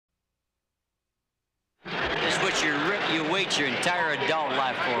you wait your entire adult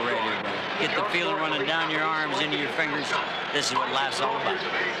life for right here. Get the feeling running down your arms, into your fingers. This is what life's all about.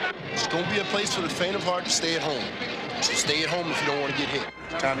 It's going to be a place for the faint of heart to stay at home. So stay at home if you don't want to get hit.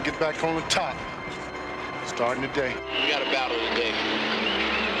 Time to get back on the top. Starting today. We got a battle today.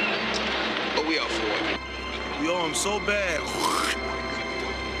 But we up for it. We owe him so bad.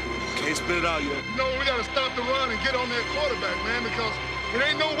 Can't spit it out yet. No, we got to stop the run and get on that quarterback, man, because it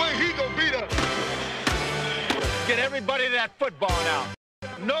ain't no way he gonna beat us. Get everybody that football now.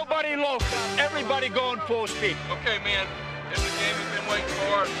 Nobody local. Everybody going full speed. Okay, man. It's the game we've been waiting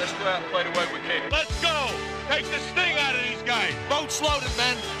for. Let's go out and play the way we came. Let's go. Take the sting out of these guys. Boat's loaded,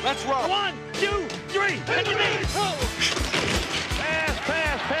 man. Let's roll. 1, 2, 3. Hit the knee. Pass,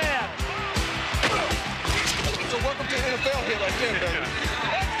 pass, pass. So welcome to the NFL here right there, baby.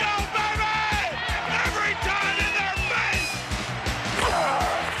 Let's go, baby! Every time in their face!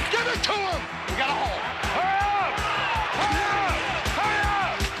 Give it to him! We got a hole. Hurry up! Hurry up! Hurry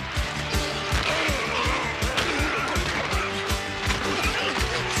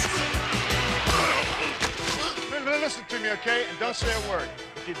up! Listen to me, okay? And don't say a word.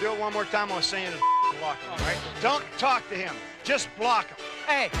 If you do it one more time, I'll say in the locker room, all right? Don't talk to him. Just block him.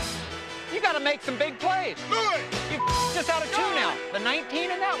 Hey, you got to make some big plays. Do it! You just out of 2 now. The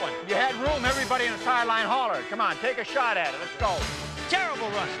 19 and that one. You had room, everybody in the sideline hollered. Come on, take a shot at it. Let's go. Terrible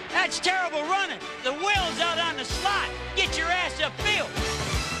running. That's terrible running. The wheel's out on the slot. Get your ass upfield.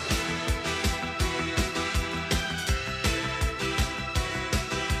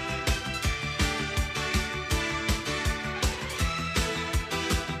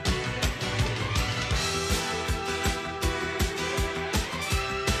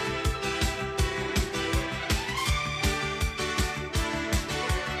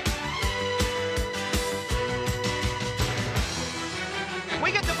 We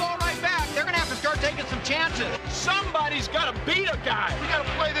get the ball right back. They're going to have to start taking some chances. Somebody's got to beat a guy. We got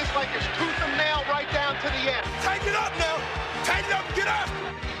to play this like it's tooth and nail right down to the end. Tighten it up now. Tighten it up. Get up.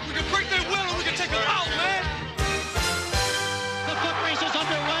 We can break that wheel and we can take it out, man. The foot race is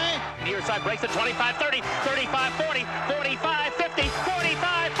underway. Near side breaks at 25-30, 35-40, 45-50,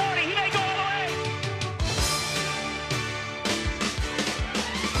 45-40. He may go all the way.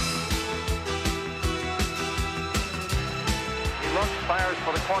 He looks, fires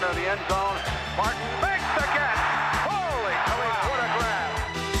for the corner of the end zone. Martin makes the catch. Holy cow, what a grab.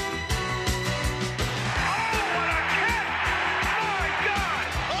 Oh, what a catch. My God.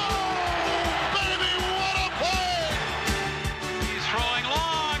 Oh, baby, what a play! He's throwing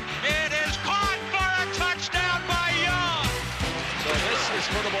long. It is caught for a touchdown by Young. So this is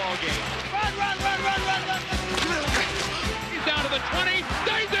for the ball game. Run, run, run, run, run, run. He's down to the 20.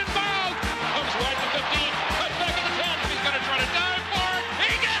 Stays in bounds. Comes right to 15. Cuts back to the 10. He's going to try to dive for it.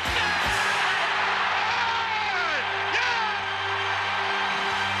 He gets it. Yeah!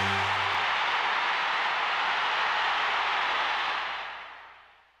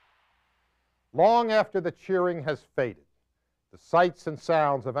 Long after the cheering has faded, the sights and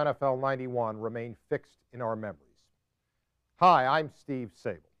sounds of NFL 91 remain fixed in our memories. Hi, I'm Steve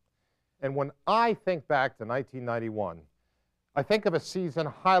Sable, and when I think back to 1991, I think of a season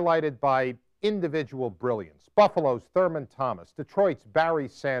highlighted by individual brilliance. Buffalo's Thurman Thomas, Detroit's Barry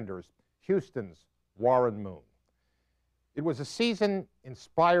Sanders, Houston's Warren Moon. It was a season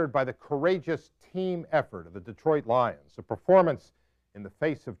inspired by the courageous team effort of the Detroit Lions, a performance in the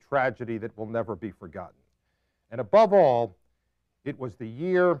face of tragedy that will never be forgotten. And above all, it was the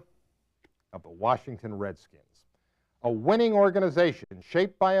year of the Washington Redskins, a winning organization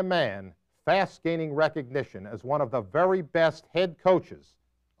shaped by a man fast gaining recognition as one of the very best head coaches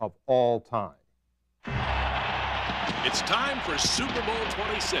of all time. It's time for Super Bowl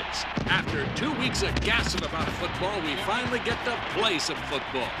 26. After 2 weeks of gassing about football, we finally get to play some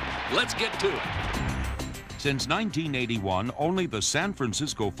football. Let's get to it. Since 1981, only the San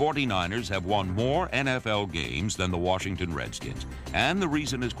Francisco 49ers have won more NFL games than the Washington Redskins. And the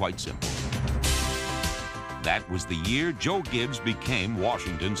reason is quite simple. That was the year Joe Gibbs became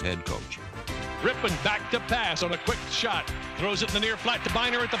Washington's head coach. Rippon back to pass on a quick shot. Throws it in the near flat to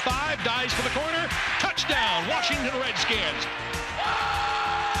Biner at the 5. Dives for the corner. Touchdown, Washington Redskins.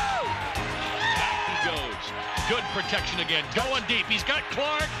 Back he goes. Good protection again. Going deep. He's got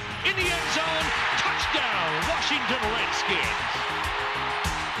Clark in the end zone. Touchdown, Washington Redskins.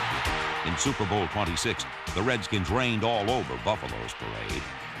 In Super Bowl 26, the Redskins reigned all over Buffalo's parade.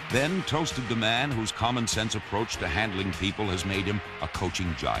 Then toasted the man whose common sense approach to handling people has made him a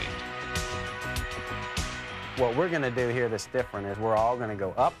coaching giant. What we're going to do here that's different is we're all going to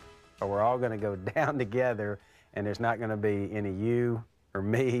go up or we're all going to go down together, and there's not going to be any you or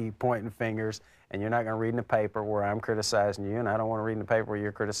me pointing fingers, and you're not going to read in the paper where I'm criticizing you, and I don't want to read in the paper where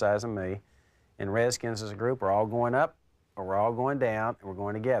you're criticizing me. And Redskins as a group are all going up, or we're all going down, and we're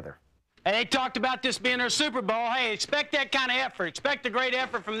going together. And they talked about this being their Super Bowl. Hey, expect that kind of effort. Expect a great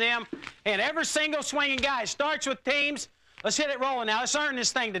effort from them. And every single swinging guy starts with teams. Let's hit it rolling now. Let's earn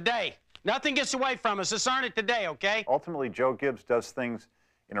this thing today. Nothing gets away from us. Let's earn it today, okay? Ultimately, Joe Gibbs does things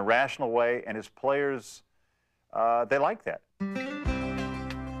in a rational way, and his players, they like that.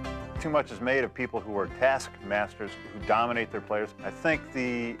 Too much is made of people who are taskmasters, who dominate their players. I think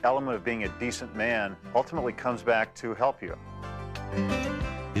the element of being a decent man ultimately comes back to help you.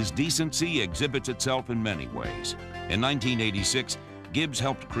 His decency exhibits itself in many ways. In 1986, Gibbs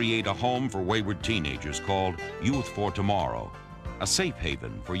helped create a home for wayward teenagers called Youth for Tomorrow, a safe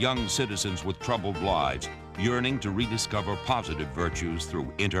haven for young citizens with troubled lives, yearning to rediscover positive virtues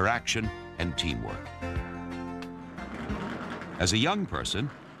through interaction and teamwork. As a young person,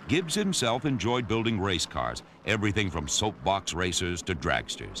 Gibbs himself enjoyed building race cars, everything from soapbox racers to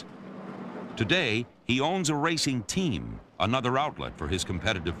dragsters. Today, he owns a racing team, another outlet for his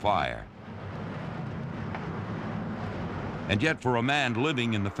competitive fire. And yet, for a man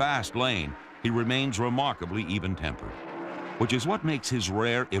living in the fast lane, he remains remarkably even-tempered, which is what makes his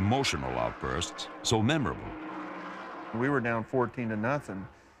rare emotional outbursts so memorable. We were down 14-0,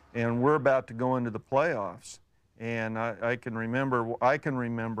 and we're about to go into the playoffs. And I can remember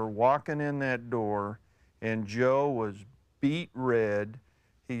walking in that door, and Joe was beet red.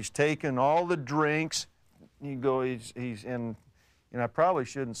 He's taken all the drinks. He's in, and I probably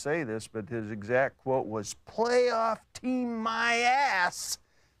shouldn't say this, but his exact quote was, "Playoff team my ass."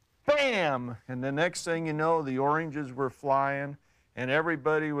 Bam! And the next thing you know, the oranges were flying, and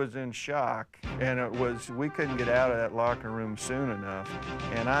everybody was in shock. And we couldn't get out of that locker room soon enough.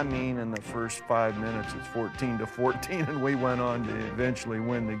 And I mean, in the first 5 minutes, it's 14-14, and we went on to eventually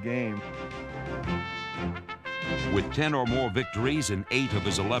win the game. With 10 or more victories in 8 of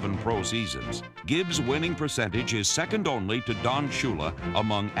his 11 pro seasons, Gibbs' winning percentage is second only to Don Shula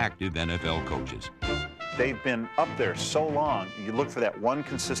among active NFL coaches. They've been up there so long, you look for that one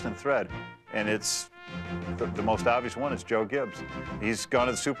consistent thread, and it's the most obvious one is Joe Gibbs. He's gone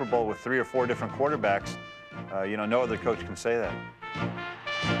to the Super Bowl with 3 or 4 different quarterbacks. No other coach can say that.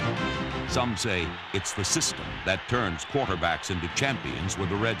 Some say it's the system that turns quarterbacks into champions with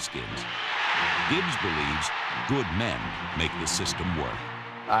the Redskins. Gibbs believes good men make the system work.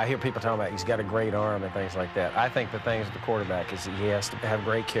 I hear people talking about he's got a great arm and things like that. I think the thing with the quarterback is he has to have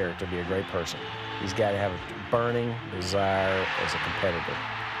great character to be a great person. He's got to have a burning desire as a competitor.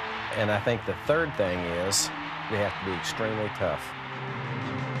 And I think the third thing is they have to be extremely tough.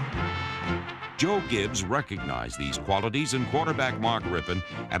 Joe Gibbs recognized these qualities in quarterback Mark Rypien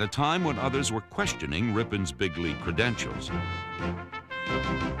at a time when others were questioning Rypien's big league credentials.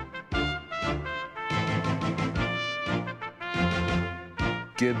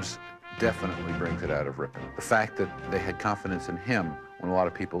 Gibbs definitely brings it out of Rypien. The fact that they had confidence in him when a lot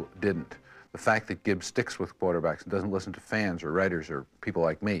of people didn't. The fact that Gibbs sticks with quarterbacks and doesn't listen to fans or writers or people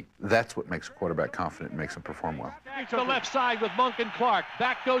like me, that's what makes a quarterback confident and makes him perform well. To the left side with Monk and Clark.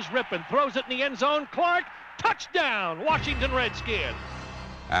 Back goes Rypien. Throws it in the end zone. Clark, touchdown, Washington Redskins.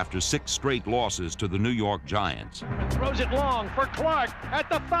 After 6 straight losses to the New York Giants. Throws it long for Clark at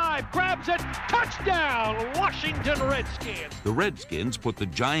the 5. Grabs it. Touchdown, Washington Redskins. The Redskins put the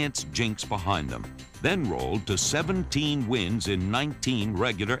Giants' jinx behind them, then rolled to 17 wins in 19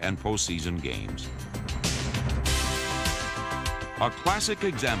 regular and postseason games. A classic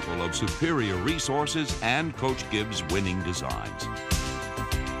example of superior resources and Coach Gibbs' winning designs.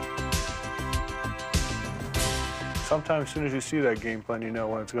 Sometimes as soon as you see that game plan, you know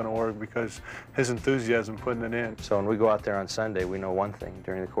when it's going to work because his enthusiasm putting it in. So when we go out there on Sunday, we know one thing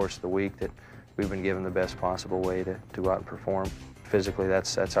during the course of the week, that we've been given the best possible way to go out and perform. Physically,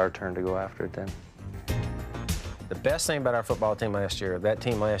 that's our turn to go after it then. The best thing about our football team last year, that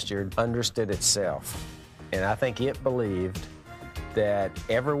team last year understood itself. And I think it believed that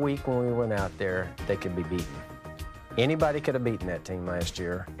every week when we went out there, they could be beaten. Anybody could have beaten that team last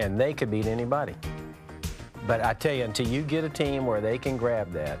year, and they could beat anybody. But I tell you, until you get a team where they can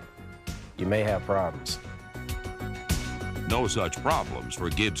grab that, you may have problems. No such problems for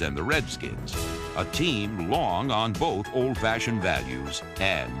Gibbs and the Redskins, a team long on both old-fashioned values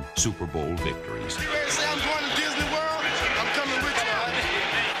and Super Bowl victories. You ready to say I'm going to Disney World? I'm coming with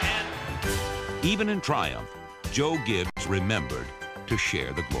you. Even in triumph, Joe Gibbs remembered to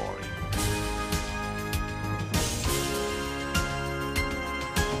share the glory.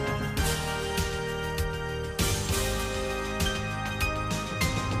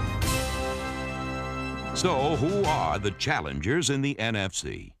 So, who are the challengers in the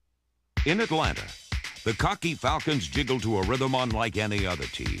NFC? In Atlanta, the cocky Falcons jiggle to a rhythm unlike any other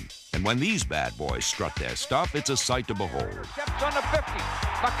team. And when these bad boys strut their stuff, it's a sight to behold. Steps on the 50.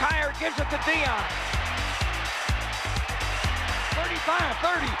 McKyer gives it to Dion. 35,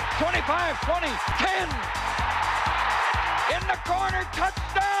 30, 25, 20, 10. In the corner,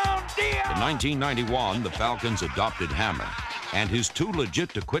 touchdown, Dion! In 1991, the Falcons adopted Hammer, and his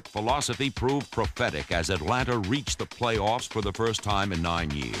too-legit-to-quit philosophy proved prophetic as Atlanta reached the playoffs for the first time in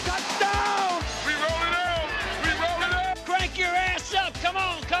 9 years. Touchdown! We roll it out! We roll it out! Crank your ass up! Come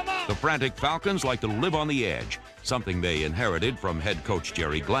on, come on! The frantic Falcons like to live on the edge, something they inherited from head coach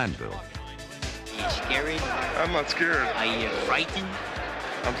Jerry Glanville. You scared? I'm not scared. Are you frightened?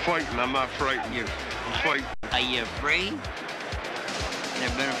 I'm fighting. I'm not frightened. I'm fighting. Are you afraid?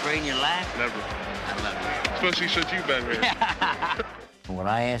 Never been afraid in your life? Never. I love you. Especially since you've been here. What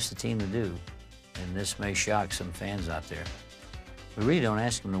I ask the team to do, and this may shock some fans out there, we really don't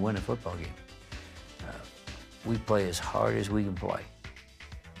ask them to win a football game. We play as hard as we can play.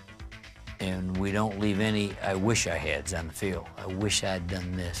 And we don't leave any I wish I hads on the field. I wish I'd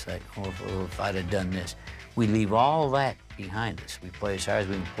done this, or if I'd have done this. We leave all that behind us. We play as hard as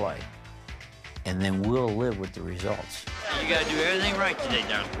we can play. And then we'll live with the results. You gotta do everything right today,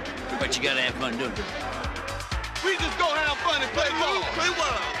 darling. But you gotta have fun doing it. We just go have fun and play ball. Play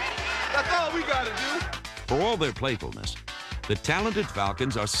well. That's all we gotta do. For all their playfulness, the talented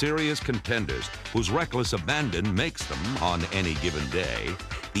Falcons are serious contenders whose reckless abandon makes them, on any given day,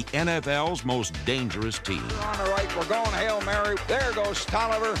 the NFL's most dangerous team. On the right, we're going Hail Mary. There goes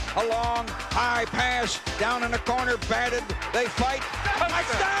Tolliver, a long, high pass, down in the corner, batted. They fight.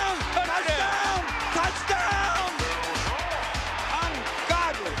 Touchdown! Touchdown! Touchdown!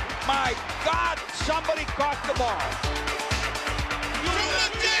 Ungodly. My God, somebody caught the ball.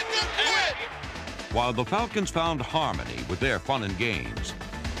 While the Falcons found harmony with their fun and games,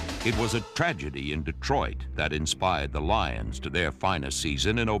 it was a tragedy in Detroit that inspired the Lions to their finest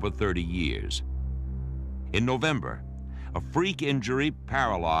season in over 30 years. In November, a freak injury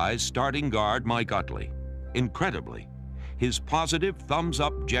paralyzed starting guard Mike Utley. Incredibly, his positive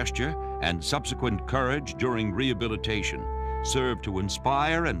thumbs-up gesture and subsequent courage during rehabilitation served to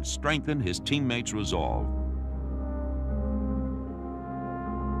inspire and strengthen his teammates' resolve.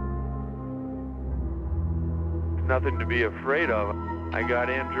 Nothing to be afraid of. I got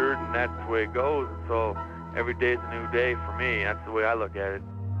injured, and that's the way it goes. So every day's a new day for me. That's the way I look at it.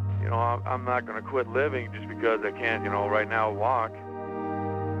 You know, I'm not going to quit living just because I can't, right now walk.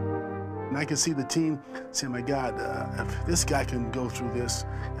 And I can see the team say, my God, if this guy can go through this,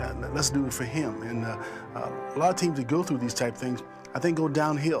 let's do it for him. And a lot of teams that go through these type things, I think go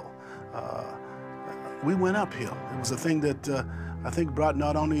downhill. We went uphill. It was a thing that I think brought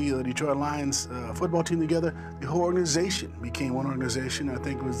not only the Detroit Lions football team together, the whole organization became one organization. I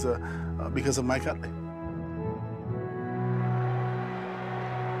think it was because of Mike Utley.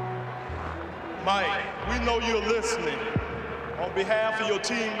 Mike, we know you're listening. On behalf of your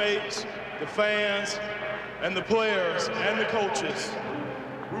teammates, the fans, and the players, and the coaches,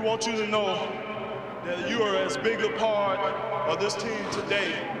 we want you to know that you are as big a part of this team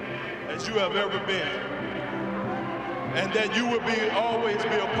today as you have ever been. And that you will always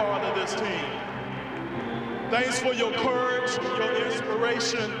be a part of this team. Thanks for your courage, your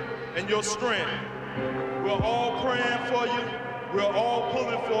inspiration, and your strength. We're all praying for you. We're all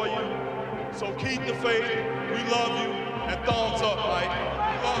pulling for you. So keep the faith. We love you. And thumbs up, Mike.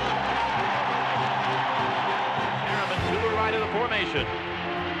 Love you. Merriman to the right of the formation.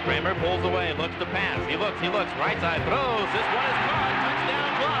 Kramer pulls away and looks to pass. He looks, right side, throws. This one is caught. Touchdown,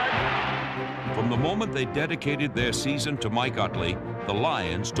 Clark. From the moment they dedicated their season to Mike Utley, the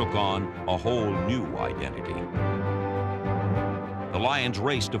Lions took on a whole new identity. The Lions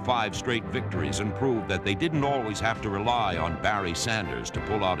raced to 5 straight victories and proved that they didn't always have to rely on Barry Sanders to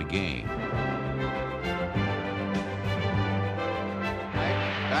pull out a game.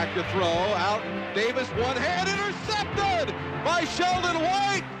 Back to throw, out, Davis, one hand, intercepted by Sheldon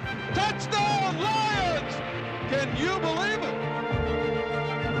White. Touchdown, Lions! Can you believe it?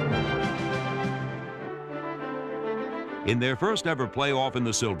 In their first ever playoff in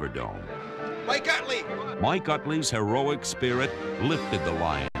the Silverdome, Mike Utley! Mike Utley's heroic spirit lifted the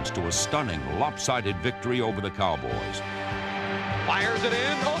Lions to a stunning, lopsided victory over the Cowboys. Fires it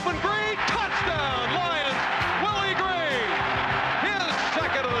in, open Green, touchdown, Lions! Willie Green, his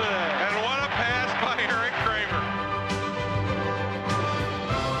second of the day. And what a pass by Eric Kramer.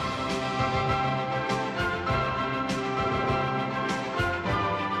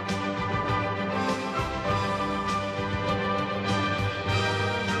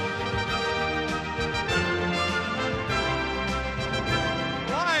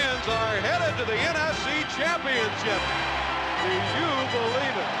 to the NFC Championship. Do you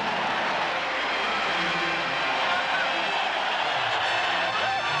believe it?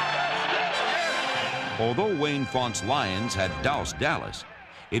 Although Wayne Font's Lions had doused Dallas,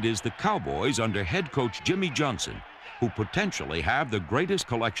 it is the Cowboys under head coach Jimmy Johnson who potentially have the greatest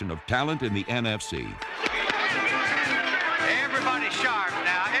collection of talent in the NFC. Everybody sharp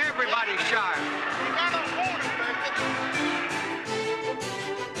now. Everybody sharp.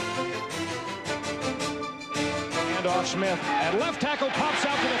 Handoff Smith. And left tackle pops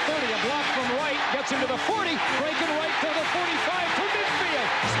out to the 30. A block from right. Gets into the 40. Breaking right to the 45. To midfield.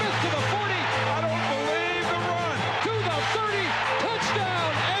 Smith to the 40. I don't believe the run. To the 30.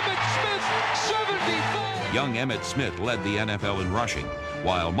 Touchdown. Emmitt Smith, 75. Young Emmitt Smith led the NFL in rushing,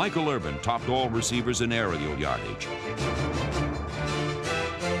 while Michael Irvin topped all receivers in aerial yardage.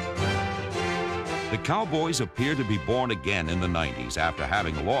 The Cowboys appear to be born again in the 90s after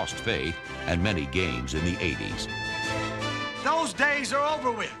having lost faith and many games in the 80s. Those days are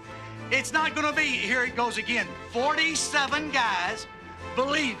over with. It's not going to be, here it goes again, 47 guys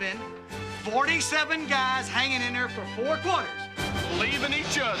believing, 47 guys hanging in there for 4 quarters. Believe in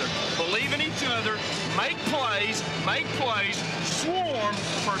each other, make plays, swarm,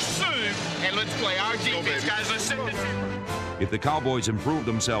 pursue, and let's play our defense, guys. Let's set this. If the Cowboys improve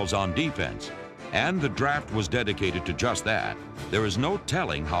themselves on defense, and the draft was dedicated to just that, there is no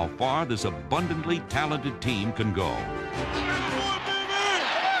telling how far this abundantly talented team can go.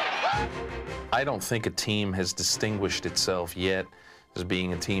 I don't think a team has distinguished itself yet as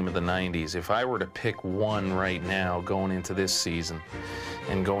being a team of the 90s. If I were to pick one right now going into this season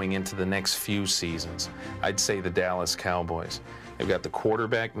and going into the next few seasons, I'd say the Dallas Cowboys. They've got the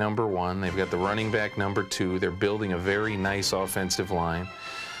quarterback #1, they've got the running back #2, they're building a very nice offensive line.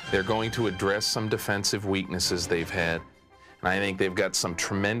 They're going to address some defensive weaknesses they've had. And I think they've got some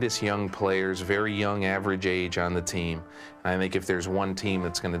tremendous young players, very young average age on the team. And I think if there's one team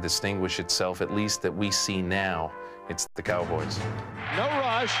that's going to distinguish itself, at least that we see now, it's the Cowboys. No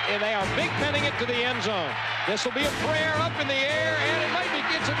rush, and they are big penning it to the end zone. This will be a prayer up in the air, and it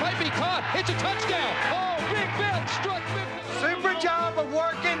might be caught. It's a touchdown. Oh, Big Ben struck Big. Super job of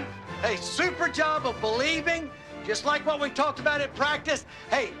working, a super job of believing, just like what we talked about at practice.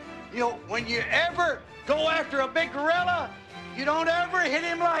 Hey, you know, when you ever go after a big gorilla, you don't ever hit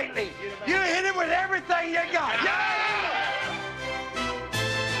him lightly. You hit him with everything you got. Yeah!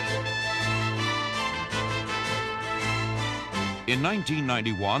 In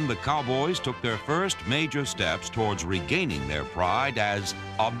 1991, the Cowboys took their first major steps towards regaining their pride as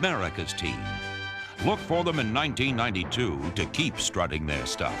America's team. Look for them in 1992 to keep strutting their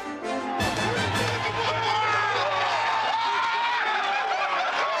stuff.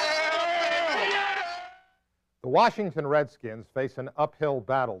 The Washington Redskins face an uphill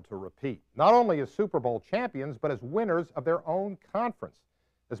battle to repeat, not only as Super Bowl champions, but as winners of their own conference.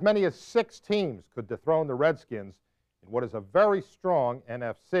 As many as 6 teams could dethrone the Redskins in what is a very strong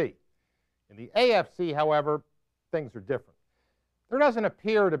NFC. In the AFC, however, things are different. There doesn't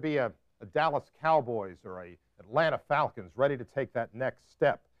appear to be a Dallas Cowboys or a Atlanta Falcons ready to take that next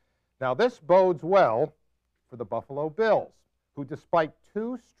step. Now, this bodes well for the Buffalo Bills, who, despite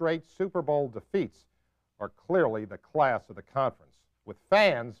 2 straight Super Bowl defeats, are clearly the class of the conference, with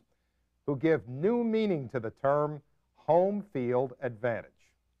fans who give new meaning to the term home field advantage.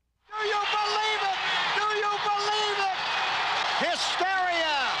 Do you believe it? Do you believe it?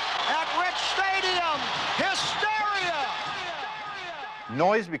 Hysteria at Rich Stadium. Hysteria.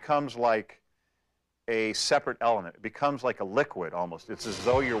 Noise becomes like a separate element. It becomes like a liquid almost. It's as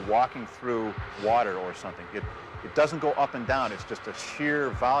though you're walking through water or something. It doesn't go up and down. It's just a sheer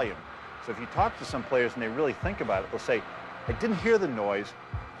volume. So if you talk to some players and they really think about it, they'll say, I didn't hear the noise,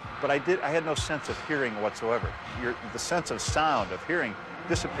 but I had no sense of hearing whatsoever. The sense of sound, of hearing,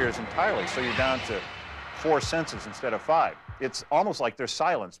 disappears entirely. So you're down to 4 senses instead of 5. It's almost like there's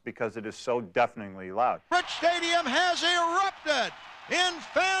silence because it is so deafeningly loud. Rich Stadium has erupted in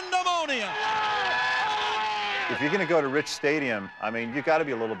fandemonia. If you're going to go to Rich Stadium, I mean, you've got to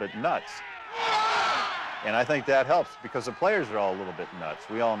be a little bit nuts. And I think that helps because the players are all a little bit nuts.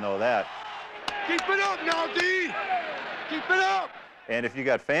 We all know that. Keep it up now, D. Keep it up. And if you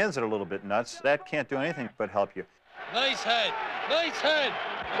got fans that are a little bit nuts, that can't do anything but help you. Nice head. Nice head.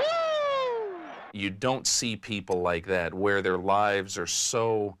 Woo! You don't see people like that where their lives are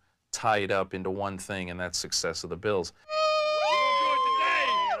so tied up into one thing, and that's success of the Bills.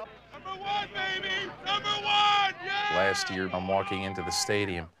 Last year, I'm walking into the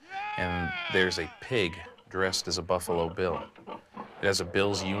stadium, and there's a pig dressed as a Buffalo Bill. It has a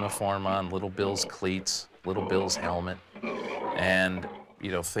Bills uniform on, little Bills cleats, little Bills helmet, and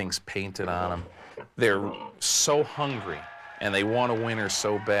things painted on them. They're so hungry, and they want to win her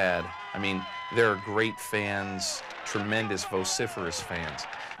so bad. I mean, there are great fans, tremendous, vociferous fans.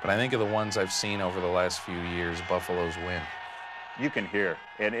 But I think of the ones I've seen over the last few years, Buffalo's win. You can hear.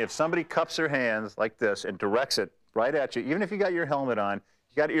 And if somebody cups their hands like this and directs it right at you, even if you got your helmet on,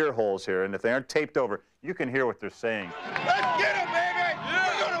 you got ear holes here, and if they aren't taped over, you can hear what they're saying. Let's get him, baby!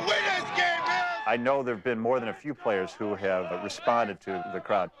 We're going to win this game, man! I know there have been more than a few players who have responded to the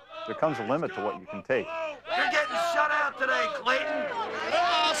crowd. There comes a limit to what you can take. You're getting shut out today, Clayton.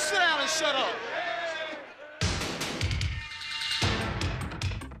 Oh, sit down and shut up.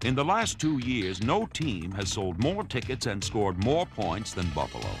 In the last 2 years, no team has sold more tickets and scored more points than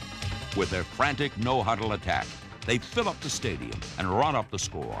Buffalo. With their frantic no-huddle attack, they fill up the stadium and run up the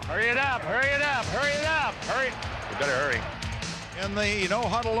score. Hurry it up, hurry it up, hurry it up, hurry. We better hurry. In the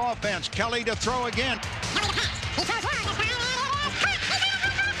no-huddle offense, Kelly to throw again.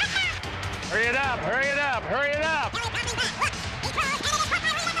 Hurry it up, hurry it up, hurry it up.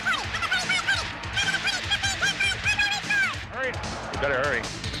 Hurry. We better hurry.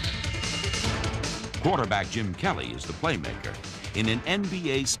 Quarterback Jim Kelly is the playmaker in an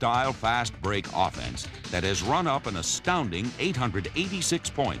NBA-style fast break offense that has run up an astounding 886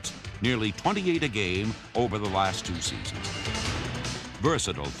 points, nearly 28 a game over the last 2 seasons.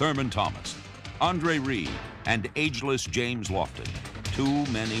 Versatile Thurman Thomas, Andre Reed, and ageless James Lofton. Too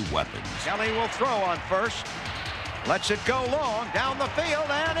many weapons. Kelly will throw on first. Lets it go long down the field,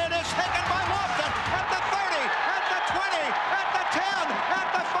 and it is taken by Lofton at the 30, at the 20, at the 10, at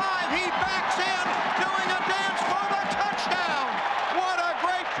the 5. He backs in, doing a dance for the touchdown. What a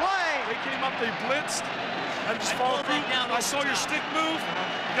great play. They came up, they blitzed. I just followed through. I saw your stick move.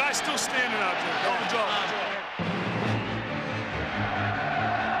 The guy's still standing out there. Good job.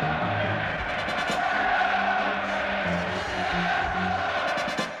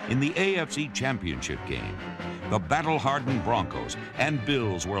 In the AFC Championship game, the battle-hardened Broncos and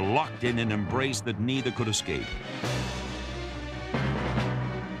Bills were locked in an embrace that neither could escape.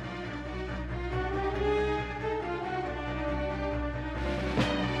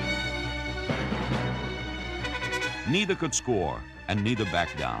 Neither could score, and neither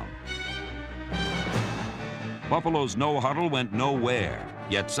backed down. Buffalo's no-huddle went nowhere,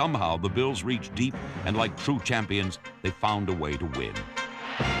 yet somehow the Bills reached deep, and like true champions, they found a way to win.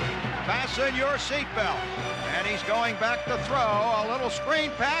 Fasten your seatbelt. And he's going back to throw. A little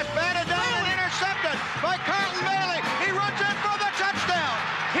screen pass, batted down and intercepted by Carlton Bailey. He runs in for the touchdown.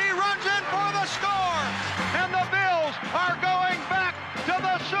 He runs in for the score. And the Bills are going back to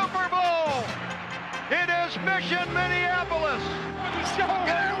the Super Bowl. It is Mission Minneapolis. We're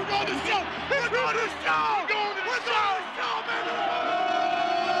going to the show. We're going to the show. We're going to the show. We're going to the show.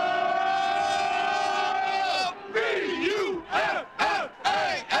 B-U-F-F-A-L-O.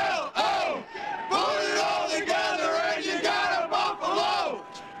 Put it all together and you got a Buffalo.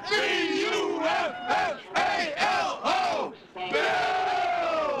 B-U-F-F-A-L-O.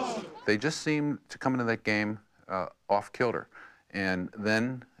 Bills. They just seemed to come into that game off kilter. And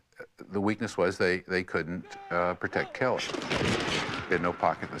then the weakness was they couldn't protect Kelly. They had no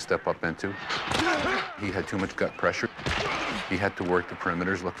pocket to step up into. He had too much gut pressure. He had to work the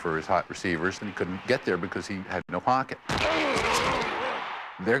perimeters, look for his hot receivers, and he couldn't get there because he had no pocket.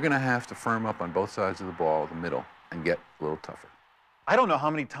 They're going to have to firm up on both sides of the ball, the middle, and get a little tougher. I don't know how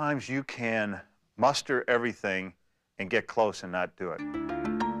many times you can muster everything and get close and not do it.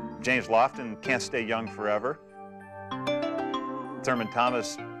 James Lofton can't stay young forever. Thurman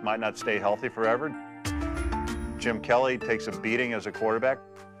Thomas might not stay healthy forever. Jim Kelly takes a beating as a quarterback.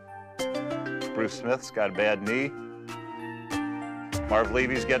 Bruce Smith's got a bad knee. Marv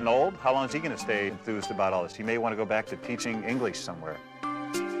Levy's getting old. How long is he going to stay enthused about all this? He may want to go back to teaching English somewhere.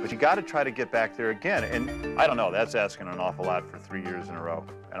 But you got to try to get back there again. And I don't know, that's asking an awful lot for 3 years in a row.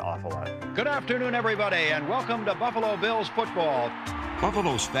 An awful lot. Good afternoon, everybody, and welcome to Buffalo Bills football.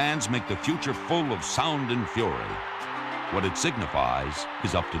 Buffalo's fans make the future full of sound and fury. What it signifies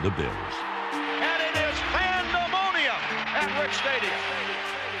is up to the Bills. And it is pandemonium at Rich Stadium.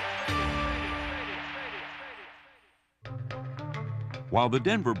 While the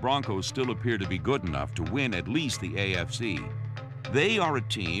Denver Broncos still appear to be good enough to win at least the AFC, they are a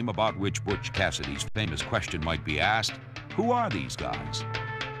team about which Butch Cassidy's famous question might be asked, who are these guys?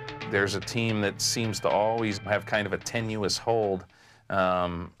 There's a team that seems to always have kind of a tenuous hold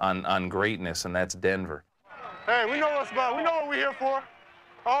on greatness, and that's Denver. Hey, we know what's about. We know what we're here for.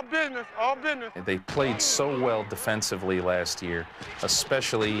 All business, all business. They played so well defensively last year,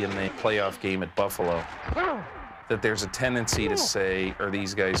 especially in the playoff game at Buffalo, that there's a tendency to say, are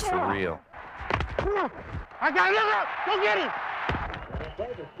these guys for real? I got it. Look up. Go get him.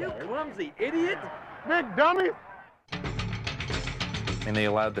 clumsy idiot. Big dummy. And they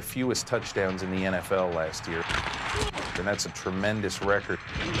allowed the fewest touchdowns in the NFL last year. And that's a tremendous record.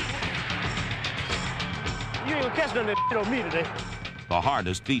 You ain't gonna catch none of that on me today. The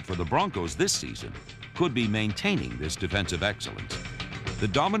hardest feat for the Broncos this season could be maintaining this defensive excellence. The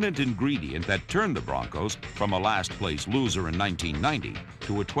dominant ingredient that turned the Broncos from a last-place loser in 1990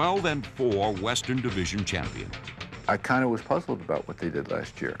 to a 12-4 Western Division champion. I kind of was puzzled about what they did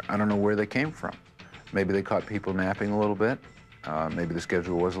last year. I don't know where they came from. Maybe they caught people napping a little bit. Maybe the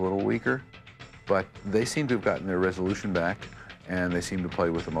schedule was a little weaker. But they seem to have gotten their resolution back, and they seem to play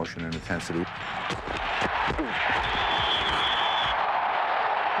with emotion and intensity.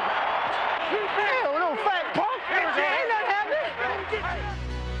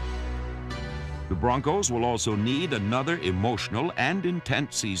 The Broncos will also need another emotional and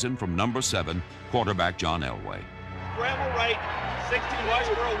intense season from number 7, quarterback John Elway. Scramble right, 60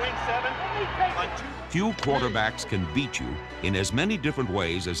 Washboro, wing 7. On 2. Few quarterbacks can beat you in as many different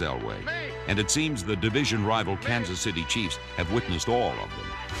ways as Elway, and it seems the division rival Kansas City Chiefs have witnessed all of them,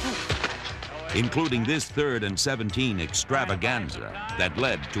 including this 3rd and 17 extravaganza that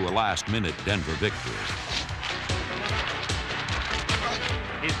led to a last-minute Denver victory.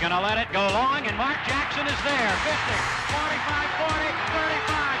 He's going to let it go long, and Mark Jackson is there. 50, 45, 40,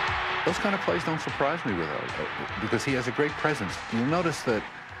 35. Those kind of plays don't surprise me with Elway because he has a great presence. You'll notice that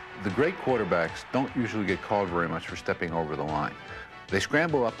the great quarterbacks don't usually get called very much for stepping over the line. They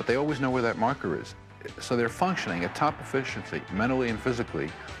scramble up, but they always know where that marker is. So they're functioning at top efficiency, mentally and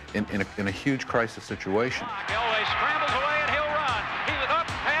physically, in a huge crisis situation. Elway scrambles away, and he'll run. He's up,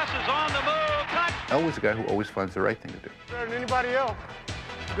 passes on the move, touch. Elway's a guy who always finds the right thing to do. Better than anybody else.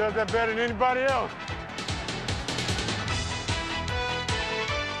 Does that better than anybody else.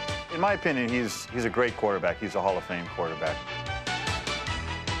 In my opinion, he's a great quarterback. He's a Hall of Fame quarterback.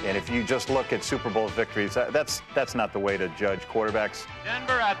 And if you just look at Super Bowl victories, that's not the way to judge quarterbacks.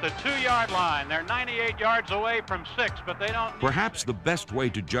 Denver at the 2-yard line. They're 98 yards away from 6, but they don't. Perhaps the best way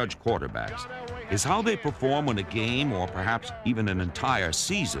to judge quarterbacks is how they perform when a game or perhaps even an entire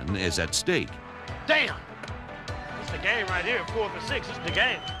season is at stake. Damn! It's the game right here, 4th and 6. It's the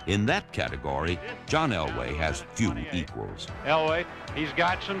game. In that category, John Elway has few equals. Elway, he's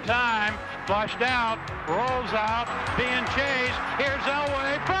got some time. Flushed out, rolls out, being chased. Here's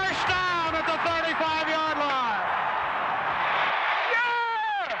Elway, first down at the 35-yard line.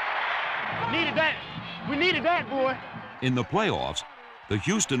 Yeah! Needed that. We needed that, boy. In the playoffs, the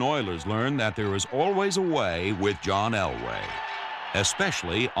Houston Oilers learned that there is always a way with John Elway,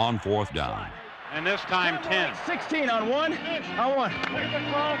 especially on 4th down. And this time 10. 16 on 1. On 1.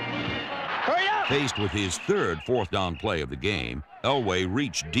 Hurry up! Faced with his 3rd 4th down play of the game, Elway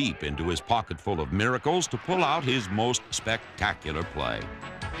reached deep into his pocket full of miracles to pull out his most spectacular play.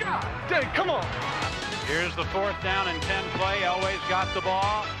 God dang, come on! Here's the 4th down and 10 play. Elway's got the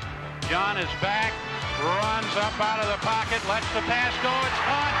ball. John is back, runs up out of the pocket, lets the pass go. It's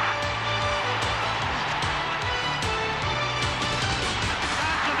caught.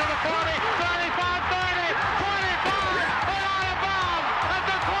 Johnson to the 40, 35, 30, 25, and out of bounds at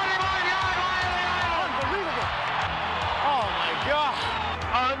the 21-yard line. Unbelievable! Oh, my God!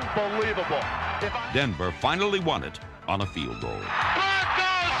 Unbelievable. Denver finally won it on a field goal.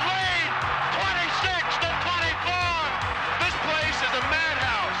 Broncos lead 26 to 24. This place is a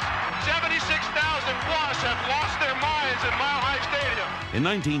madhouse. 76,000 plus have lost their minds at Mile High Stadium. In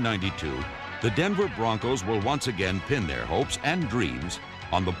 1992, the Denver Broncos will once again pin their hopes and dreams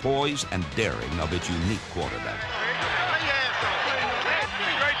on the poise and daring of its unique quarterback.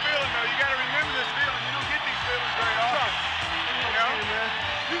 Great feeling, though. You got to remember this feeling. You don't get these feelings very often. You know?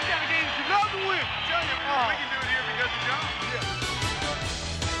 These kind of games you love to win. I'm telling you, we can do it here because of John.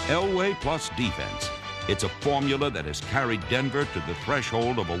 Elway plus defense. It's a formula that has carried Denver to the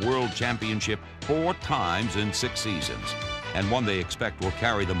threshold of a world championship 4 times in 6 seasons, and one they expect will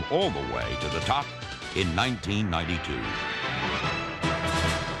carry them all the way to the top in 1992.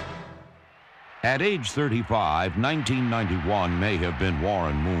 At age 35, 1991 may have been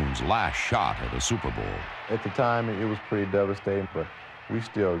Warren Moon's last shot at a Super Bowl. At the time, it was pretty devastating, but we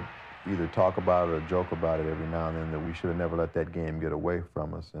still either talk about it or joke about it every now and then that we should have never let that game get away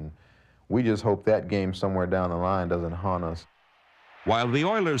from us. And we just hope that game somewhere down the line doesn't haunt us. While the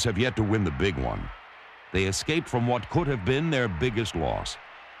Oilers have yet to win the big one, they escaped from what could have been their biggest loss.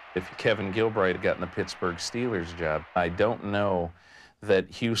 If Kevin Gilbride had gotten the Pittsburgh Steelers job, I don't know that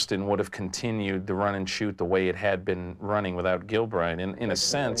Houston would have continued the run and shoot the way it had been running without Gilbride. In a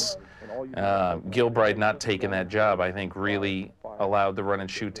sense, Gilbride not taking that job, I think, really allowed the run and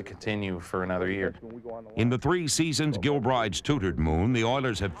shoot to continue for another year. In the 3 seasons Gilbride's tutored Moon, the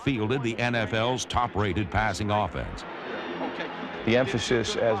Oilers have fielded the NFL's top-rated passing offense. The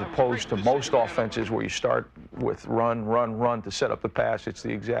emphasis, as opposed to most offenses where you start with run, run, run to set up the pass, it's the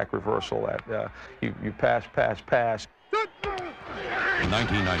exact reversal. That you pass, pass, pass. In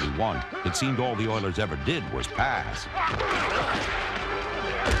 1991, it seemed all the Oilers ever did was pass.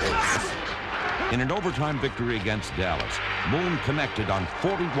 In an overtime victory against Dallas, Moon connected on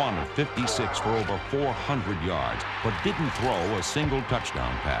 41 of 56 for over 400 yards, but didn't throw a single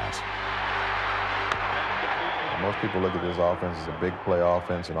touchdown pass. Most people look at this offense as a big play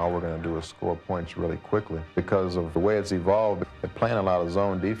offense, and all we're going to do is score points really quickly. Because of the way it's evolved, they're playing a lot of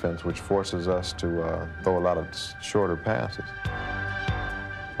zone defense, which forces us to throw a lot of shorter passes.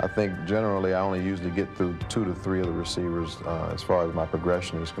 I think generally I only usually get through 2 to 3 of the receivers as far as my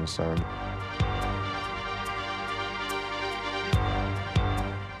progression is concerned.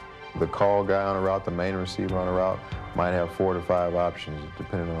 The call guy on a route, the main receiver on a route, might have 4 to 5 options,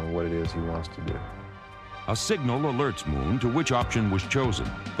 depending on what it is he wants to do. A signal alerts Moon to which option was chosen,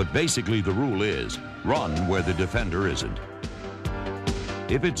 but basically the rule is run where the defender isn't.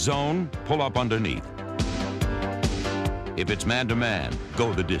 If it's zone, pull up underneath. If it's man-to-man,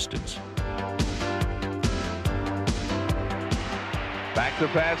 go the distance. Back to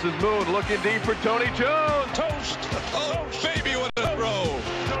pass is Moon, looking deep for Tony Jones. Toast! Oh, baby, what a throw!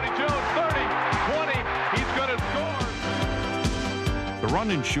 Tony Jones, 30, 20, he's gonna score! The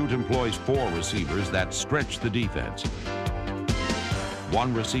run and shoot employs 4 receivers that stretch the defense.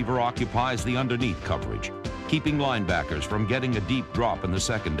 1 receiver occupies the underneath coverage, keeping linebackers from getting a deep drop in the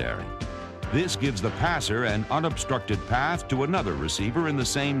secondary. This gives the passer an unobstructed path to another receiver in the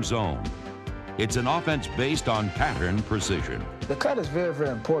same zone. It's an offense based on pattern precision. The cut is very, very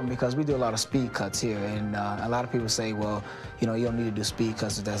important because we do a lot of speed cuts here, and a lot of people say, well, you know, you don't need to do speed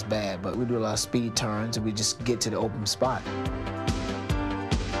cuts if that's bad, but we do a lot of speed turns, and we just get to the open spot.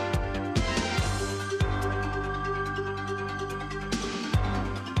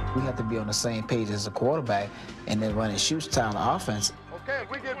 We have to be on the same page as the quarterback and then run and shoot style of offense. Okay,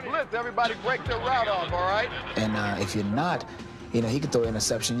 if we get blitzed, everybody break their route off, all right? And if you're not, you know, he can throw an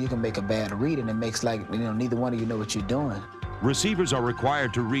interception, you can make a bad read, and it makes like, you know, neither one of you know what you're doing. Receivers are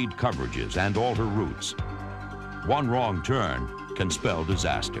required to read coverages and alter routes. One wrong turn can spell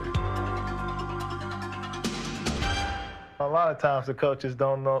disaster. A lot of times the coaches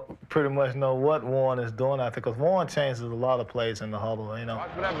don't pretty much know what Warren is doing out there, because Warren changes a lot of plays in the huddle, you know.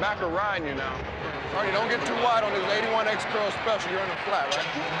 Watch for that backer riding you now. Sorry, don't get too wide on this 81X curl special. You're in the flat,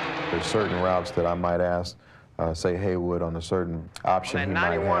 right? There's certain routes that I might ask, say Haywood on a certain option he might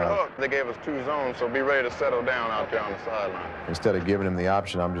have. 91 hook, they gave us 2 zones, so be ready to settle down out there on the sideline. Instead of giving him the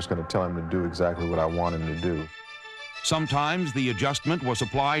option, I'm just going to tell him to do exactly what I want him to do. Sometimes the adjustment was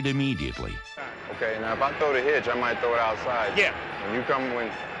applied immediately. Okay, now if I throw the hitch, I might throw it outside. Yeah. When you come,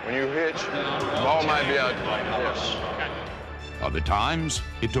 when you hitch, the ball might be out. Yes. Other times,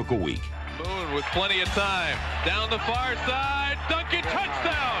 it took a week. Moon with plenty of time. Down the far side, Duncan,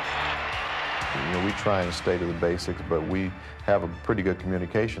 touchdown! You know, we try and stay to the basics, but we have a pretty good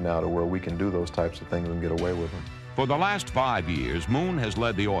communication now to where we can do those types of things and get away with them. For the last 5 years, Moon has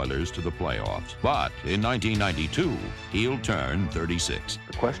led the Oilers to the playoffs. But in 1992, he'll turn 36.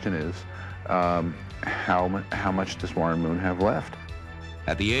 The question is, how much does Warren Moon have left?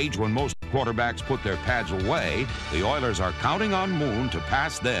 At the age when most quarterbacks put their pads away, the Oilers are counting on Moon to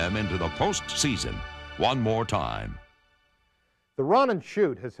pass them into the postseason one more time. The run and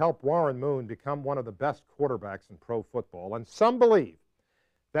shoot has helped Warren Moon become one of the best quarterbacks in pro football, and some believe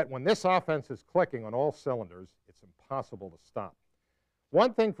that when this offense is clicking on all cylinders, it's impossible to stop.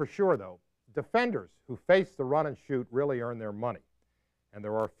 One thing for sure, though, defenders who face the run and shoot really earn their money. And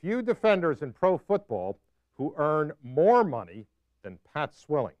there are few defenders in pro football who earn more money than Pat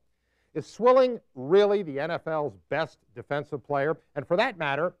Swilling. Is Swilling really the NFL's best defensive player? And for that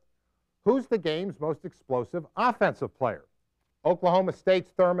matter, who's the game's most explosive offensive player? Oklahoma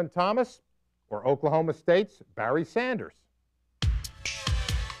State's Thurman Thomas or Oklahoma State's Barry Sanders?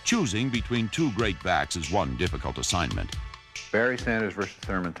 Choosing between 2 great backs is one difficult assignment. Barry Sanders versus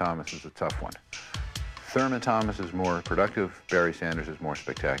Thurman Thomas is a tough one. Thurman Thomas is more productive, Barry Sanders is more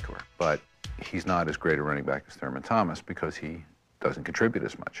spectacular, but he's not as great a running back as Thurman Thomas because he doesn't contribute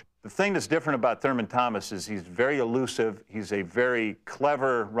as much. The thing that's different about Thurman Thomas is he's very elusive, he's a very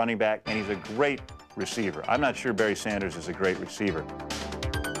clever running back, and he's a great receiver. I'm not sure Barry Sanders is a great receiver.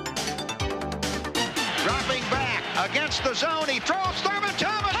 Dropping back against the zone, he throws Thurman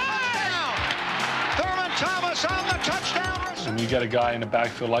Thomas. Touchdown! Thurman Thomas on the touchdown. When you got a guy in the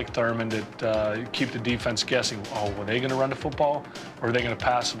backfield like Thurman that keep the defense guessing, oh, were they going to run the football or are they going to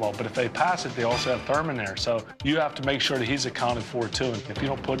pass the ball? But if they pass it, they also have Thurman there. So you have to make sure that he's accounted for, too. And if you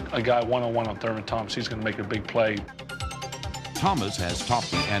don't put a guy one-on-one on Thurman Thomas, he's going to make a big play. Thomas has topped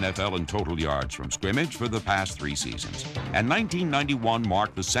the NFL in total yards from scrimmage for the past 3 seasons. And 1991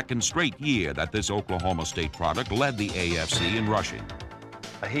 marked the second straight year that this Oklahoma State product led the AFC in rushing.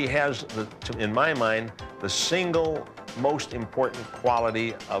 He has, in my mind, the single most important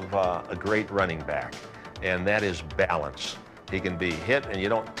quality of a great running back, and that is balance. He can be hit, and you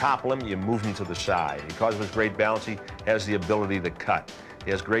don't topple him, you move him to the side. Because of his great balance, he has the ability to cut. He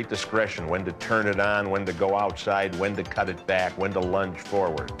has great discretion when to turn it on, when to go outside, when to cut it back, when to lunge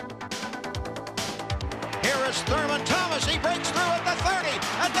forward. Here is Thurman Thomas. He breaks through at the 30,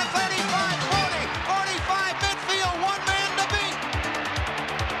 at the 35, 40, 45, midfield, one man to beat.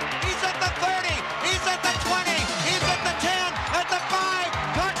 He's at the 30, he's at the 20, he's at the 10, at the 5,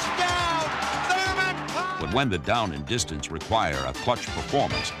 touchdown, Thurman Thomas. But when the down and distance require a clutch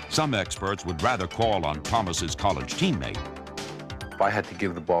performance, some experts would rather call on Thomas's college teammate. If I had to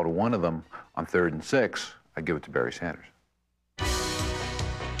give the ball to one of them on 3rd and 6, I'd give it to Barry Sanders.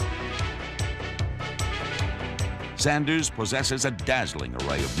 Sanders possesses a dazzling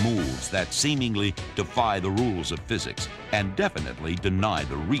array of moves that seemingly defy the rules of physics and definitely deny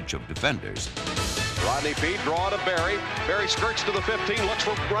the reach of defenders. Rodney Peete, draw to Barry. Barry skirts to the 15, looks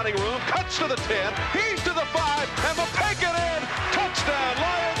for running room, cuts to the 10, he's to the 5, and the pick it in. Touchdown,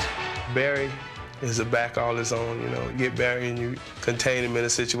 Lions! Barry is a back all his own, you know. You get Barry and you contain him in a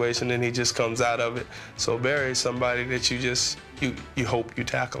situation and he just comes out of it. So Barry is somebody that you hope you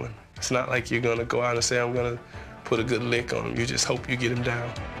tackle him. It's not like you're gonna go out and say, I'm gonna put a good lick on him. You just hope you get him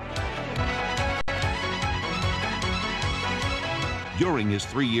down. During his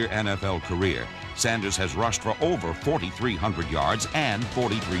 3-year NFL career, Sanders has rushed for over 4,300 yards and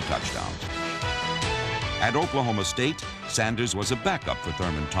 43 touchdowns. At Oklahoma State, Sanders was a backup for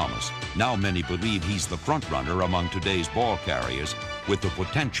Thurman Thomas. Now many believe he's the front-runner among today's ball carriers with the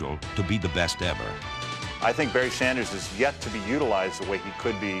potential to be the best ever. I think Barry Sanders is yet to be utilized the way he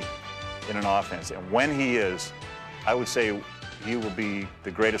could be in an offense. And when he is, I would say he will be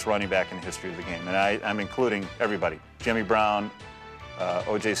the greatest running back in the history of the game. And I'm including everybody. Jimmy Brown,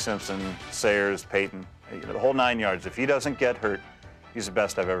 O.J. Simpson, Sayers, Peyton, the whole 9 yards. If he doesn't get hurt, he's the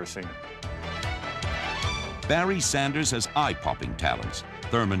best I've ever seen. Barry Sanders has eye-popping talents.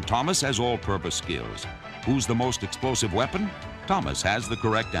 Thurman Thomas has all-purpose skills. Who's the most explosive weapon? Thomas has the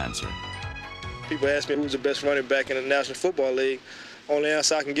correct answer. People ask me who's the best running back in the National Football League. Only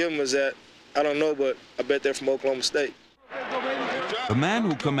answer I can give them is that I don't know, but I bet they're from Oklahoma State. The man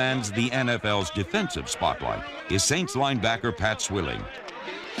who commands the NFL's defensive spotlight is Saints linebacker Pat Swilling.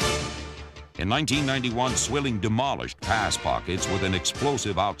 In 1991, Swilling demolished pass pockets with an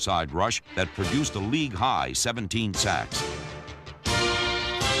explosive outside rush that produced a league-high 17 sacks.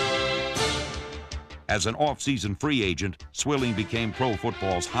 As an off-season free agent, Swilling became pro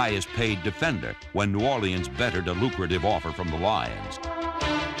football's highest-paid defender when New Orleans bettered a lucrative offer from the Lions.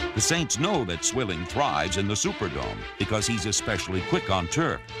 The Saints know that Swilling thrives in the Superdome because he's especially quick on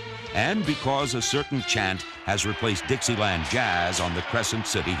turf and because a certain chant has replaced Dixieland Jazz on the Crescent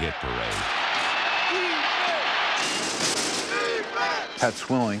City Hit Parade. Pat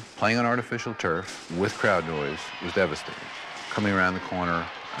Swilling, playing on artificial turf with crowd noise, was devastating. Coming around the corner,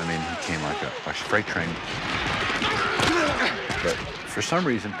 I mean, he came like a freight train. But for some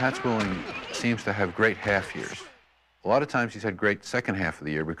reason, Pat Swilling seems to have great half years. A lot of times he's had great second half of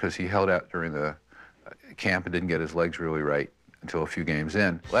the year because he held out during the camp and didn't get his legs really right until a few games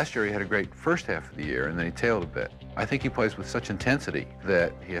in. Last year he had a great first half of the year and then he tailed a bit. I think he plays with such intensity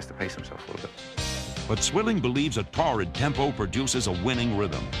that he has to pace himself a little bit. But Swilling believes a torrid tempo produces a winning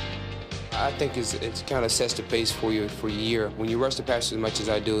rhythm. I think it kind of sets the pace for your year. When you rush the passer as much as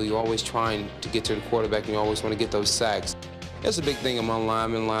I do, you're always trying to get to the quarterback and you always want to get those sacks. That's a big thing among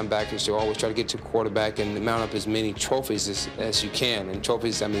linemen, linebackers. You always try to get to the quarterback and mount up as many trophies as you can. And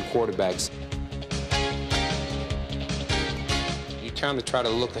trophies, I mean quarterbacks. You kind of try to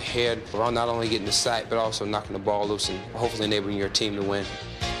look ahead around not only getting the sack, but also knocking the ball loose and hopefully enabling your team to win.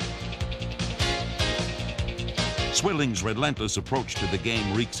 Swilling's relentless approach to the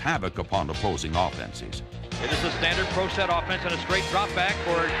game wreaks havoc upon opposing offenses. It is a standard pro set offense and a straight drop back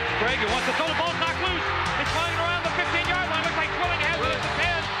for Craig, who wants to throw the ball knocked loose. It's flying around the 15-yard line. Looks like Swilling has it at the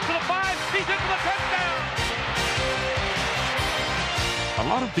 10, to the 5. He's into the touchdown. A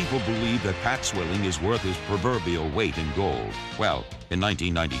lot of people believe that Pat Swilling is worth his proverbial weight in gold. Well, in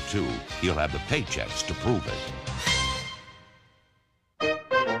 1992, he'll have the paychecks to prove it.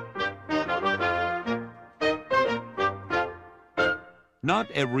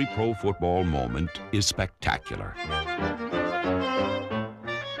 Not every pro football moment is spectacular. Maury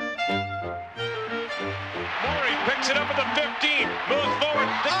picks it up at the 15, moves forward,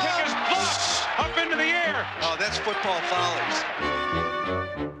 the kick is blocked, up into the air. Oh, that's football follies.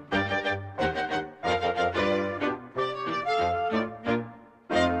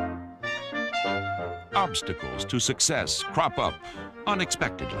 Obstacles to success crop up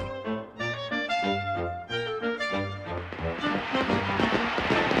unexpectedly.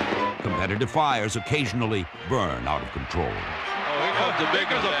 Competitive fires occasionally burn out of control. Oh, here comes a big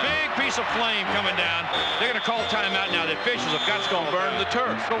piece of flame coming down. They're going to call timeout now. The officials have got to go burn the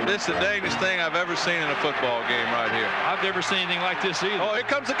turf. This is the dangest thing I've ever seen in a football game right here. I've never seen anything like this either. Oh, here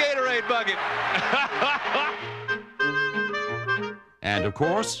comes the Gatorade bucket. And of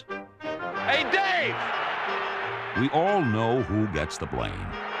course, Hey, Dave! we all know who gets the blame.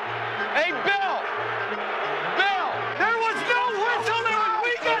 Hey, Bill! Bill! There was no whistle there when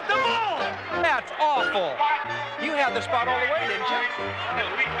we got the ball! That's awful. You had the spot all the way, didn't you?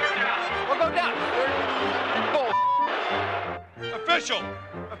 Well, go down.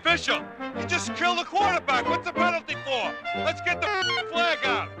 Official! You just killed the quarterback. What's the penalty for? Let's get the flag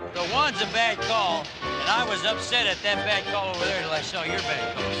out. The one's a bad call, and I was upset at that bad call over there till I saw your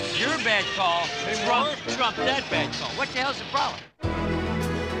bad call. Your bad call trumped that bad call. What the hell's the problem?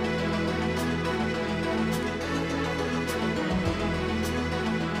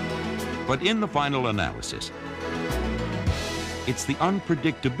 But in the final analysis, it's the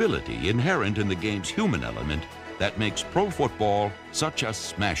unpredictability inherent in the game's human element that makes pro football such a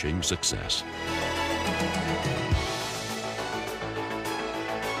smashing success.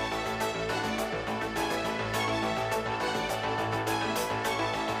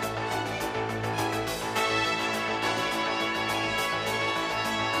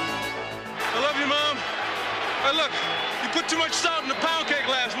 I love you, Mom. Hey, look, you put too much salt in the pound cake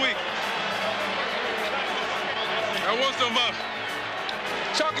last week. I want some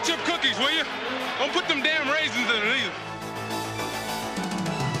chocolate chip cookies, will you? Don't put them damn raisins in it either.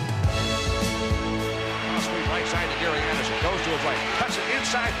 Sweep right side to Gary Anderson. Goes to his right. Cuts it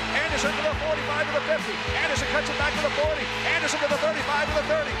inside. Anderson to the 45 to the 50. Anderson cuts it back to the 40. Anderson to the 35 to the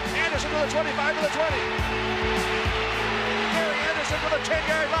 30. Anderson to the 25 to the 20. Gary Anderson to the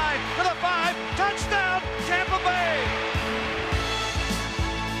 10-yard line. To the 5.